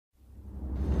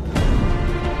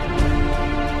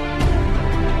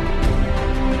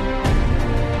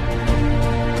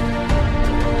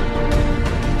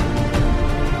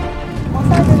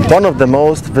One of the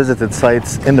most visited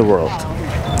sites in the world,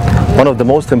 one of the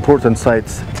most important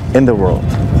sites in the world,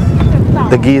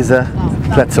 the Giza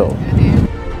plateau.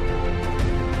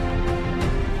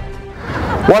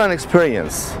 What an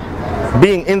experience!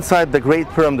 Being inside the Great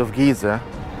Pyramid of Giza,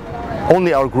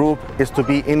 only our group is to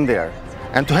be in there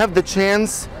and to have the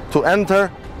chance to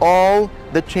enter all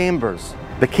the chambers,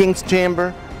 the King's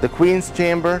Chamber, the Queen's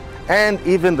Chamber, and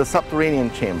even the subterranean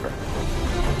chamber.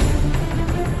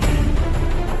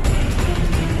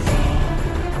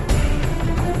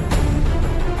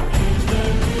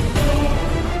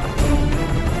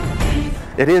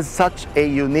 It is such a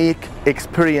unique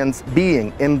experience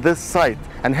being in this site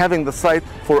and having the site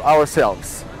for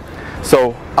ourselves.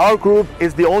 So our group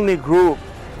is the only group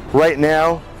right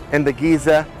now in the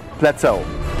Giza plateau.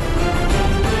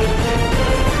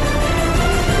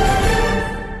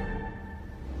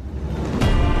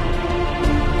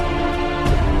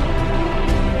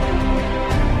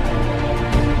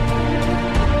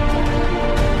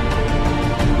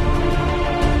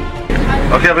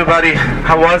 Okay, everybody,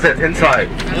 how was it inside?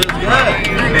 It was good.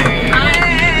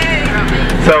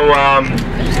 So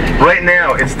right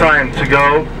now it's time to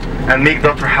go and meet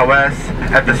Dr. Hawass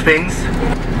at the Sphinx.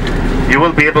 You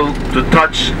will be able to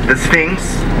touch the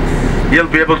Sphinx. You'll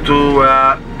be able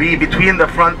to be between the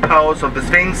front paws of the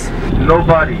Sphinx.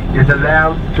 Nobody is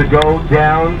allowed to go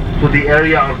down to the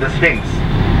area of the Sphinx.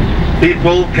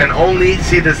 People can only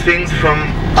see the Sphinx from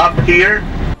up here.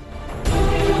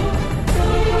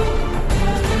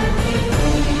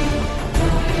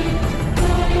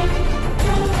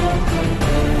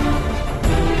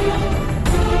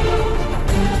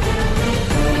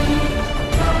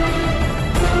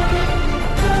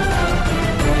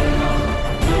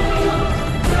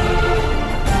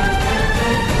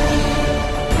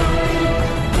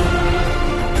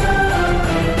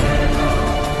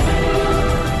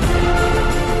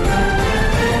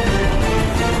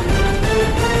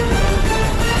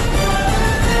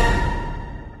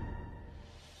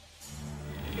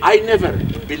 I never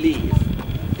believed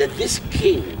that this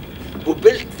king who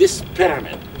built this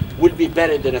pyramid will be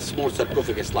buried in a small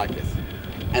sarcophagus like this.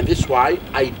 And this is why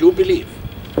I do believe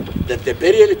that the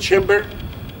burial chamber,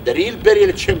 the real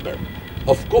burial chamber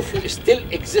of Khufu still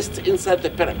exists inside the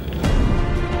pyramid.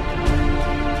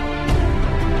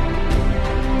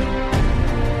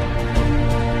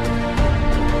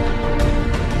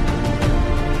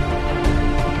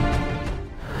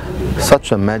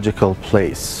 Such a magical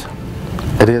place.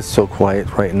 It is so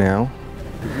quiet right now,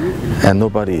 and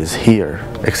nobody is here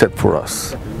except for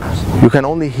us. You can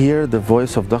only hear the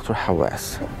voice of Dr.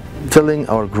 Hawass telling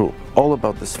our group all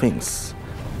about the Sphinx,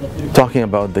 talking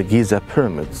about the Giza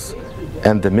pyramids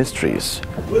and the mysteries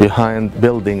behind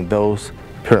building those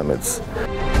pyramids.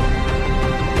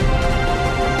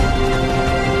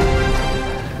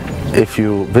 If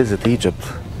you visit Egypt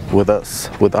with us,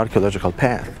 with Archaeological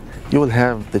Paths, you will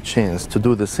have the chance to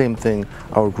do the same thing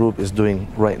our group is doing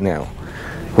right now.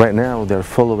 Right now, they're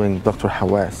following Dr.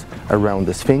 Hawass around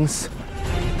the Sphinx.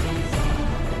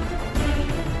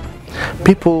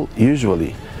 People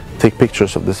usually take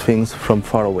pictures of the Sphinx from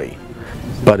far away,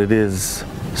 but it is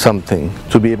something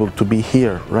to be able to be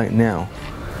here right now.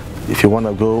 If you want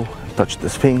to go touch the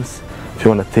Sphinx, if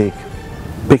you want to take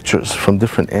pictures from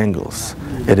different angles,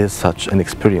 it is such an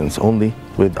experience only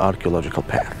with Archaeological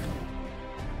Paths.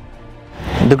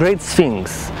 The Great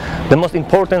Sphinx, the most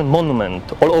important monument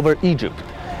all over Egypt,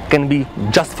 can be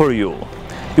just for you.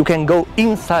 You can go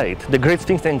inside the Great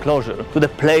Sphinx enclosure to the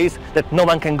place that no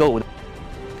one can go.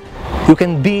 You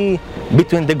can be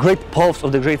between the great paws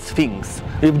of the Great Sphinx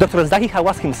with Dr. Zahi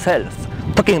Hawass himself,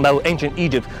 talking about ancient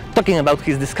Egypt, talking about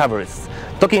his discoveries,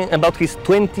 talking about his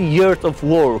 20 years of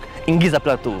work in Giza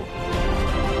Plateau.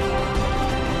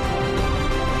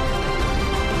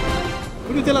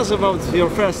 Could you tell us about your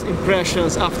first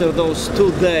impressions after those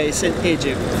 2 days in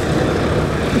Egypt?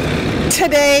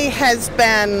 Today has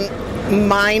been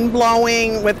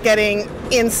mind-blowing with getting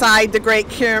inside the Great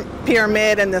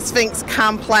Pyramid and the Sphinx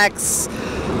complex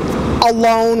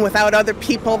alone without other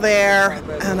people there.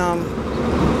 And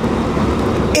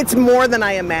it's more than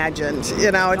I imagined.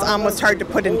 You know, it's almost hard to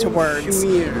put into words.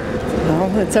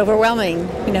 Oh, it's overwhelming.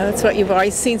 You know, it's what you've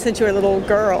always seen since you were a little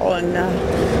girl, and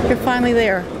you're finally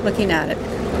there looking at it.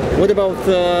 What about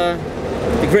the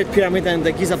Great Pyramid and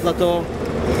the Giza Plateau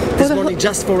this morning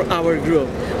just for our group?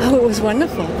 Oh, it was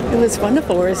wonderful. It was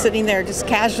wonderful. We were sitting there just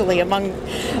casually among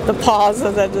the paws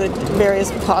of the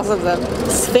various paws of the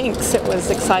Sphinx. It was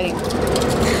exciting.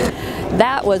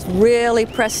 That was really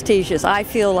prestigious. I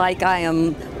feel like I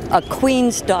am a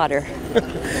queen's daughter.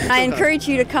 I encourage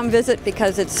you to come visit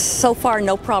because it's so far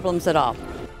no problems at all.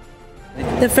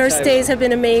 The first days have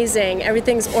been amazing.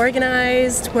 Everything's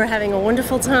organized. We're having a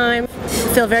wonderful time.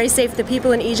 Feel very safe. The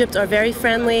people in Egypt are very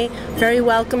friendly, very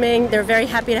welcoming. They're very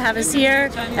happy to have us here.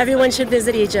 Everyone should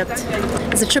visit Egypt.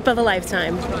 It's a trip of a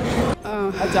lifetime.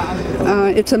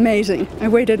 It's amazing. I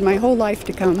waited my whole life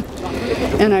to come,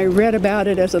 and I read about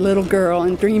it as a little girl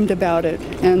and dreamed about it.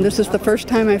 And this is the first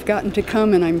time I've gotten to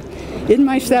come, and I'm in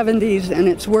my 70s, and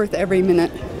it's worth every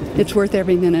minute. It's worth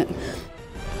every minute.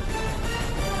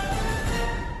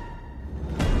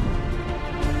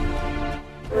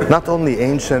 Not only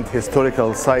ancient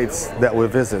historical sites that we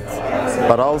visit,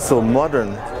 but also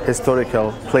modern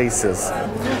historical places.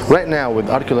 Right now with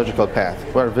Archaeological Path,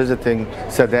 we're visiting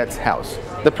Sadat's house,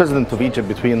 the president of Egypt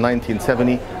between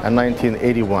 1970 and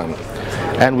 1981.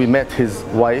 And we met his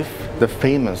wife, the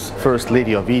famous First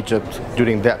Lady of Egypt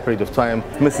during that period of time,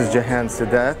 Mrs. Jehan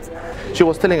Sadat. She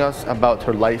was telling us about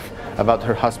her life, about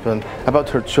her husband, about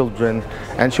her children,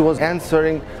 and she was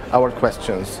answering our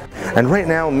questions. And right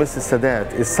now, Mrs.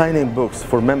 Sadat is signing books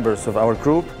for members of our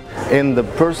group in the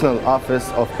personal office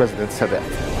of President Sadat.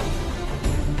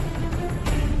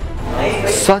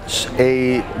 Such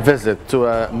a visit to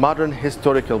a modern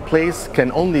historical place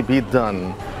can only be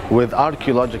done with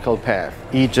Archaeological Path,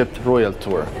 Egypt Royal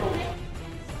Tour.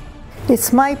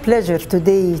 It's my pleasure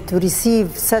today to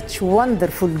receive such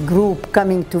wonderful group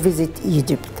coming to visit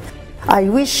Egypt. I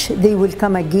wish they will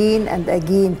come again and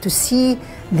again to see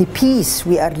the peace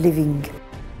we are living.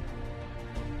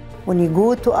 When you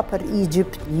go to Upper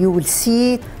Egypt, you will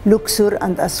see Luxor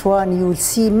and Aswan, you will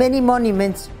see many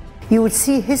monuments, you will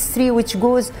see history which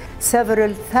goes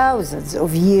several thousands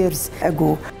of years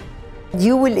ago.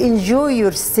 You will enjoy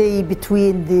your stay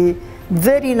between the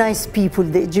very nice people.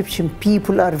 The Egyptian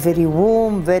people are very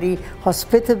warm, very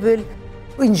hospitable.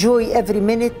 Enjoy every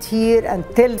minute here and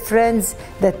tell friends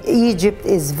that Egypt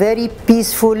is very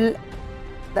peaceful.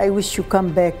 I wish you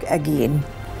come back again.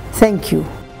 Thank you.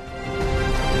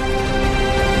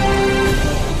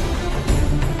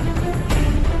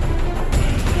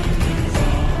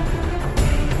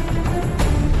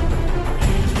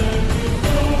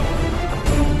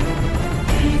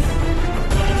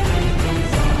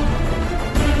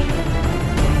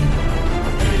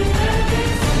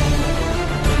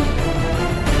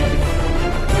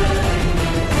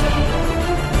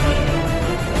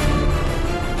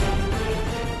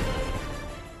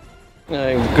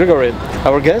 Gregory,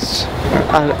 our guests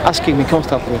are asking me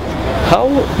constantly how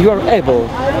you are able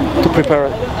to prepare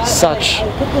such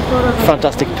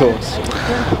fantastic tours.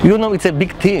 You know, it's a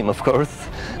big team, of course,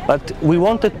 but we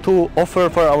wanted to offer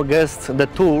for our guests the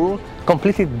tour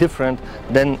completely different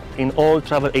than in all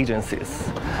travel agencies.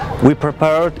 We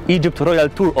prepared Egypt Royal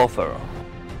Tour offer.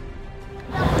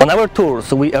 On our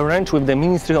tours, we arrange with the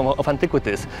Ministry of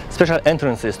Antiquities special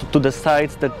entrances to the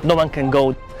sites that no one can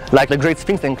go, like the Great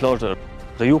Sphinx enclosure.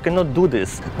 So you cannot do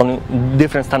this on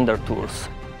different standard tours.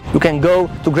 You can go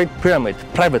to Great Pyramid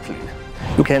privately.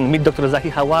 You can meet Dr. Zahi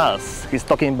Hawass. He's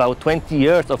talking about 20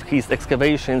 years of his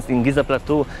excavations in Giza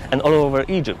plateau and all over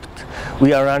Egypt.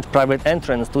 We arrange private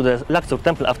entrance to the Luxor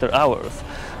temple after hours.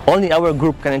 Only our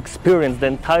group can experience the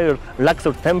entire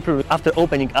Luxor temple after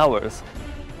opening hours.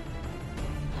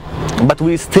 But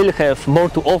we still have more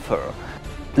to offer.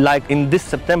 Like in this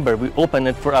September, we opened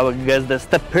it for our guests the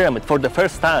Step Pyramid for the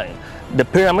first time. The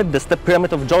pyramid, the Step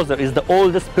Pyramid of Giza, is the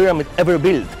oldest pyramid ever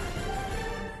built.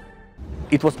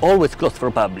 It was always closed for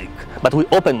public, but we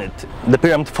opened it, the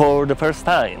pyramid, for the first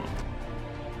time.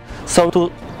 So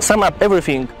to sum up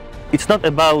everything, it's not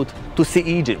about to see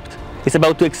Egypt, it's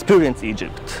about to experience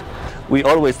Egypt. We're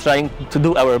always trying to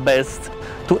do our best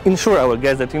to ensure our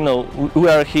guests that, you know, we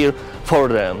are here for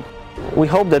them. We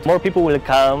hope that more people will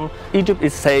come. Egypt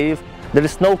is safe. There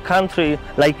is no country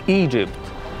like Egypt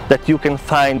that you can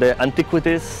find the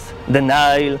antiquities, the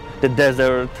Nile, the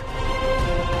desert.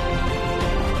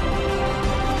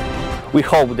 We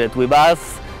hope that with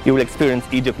us, you will experience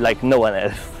Egypt like no one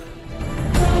else.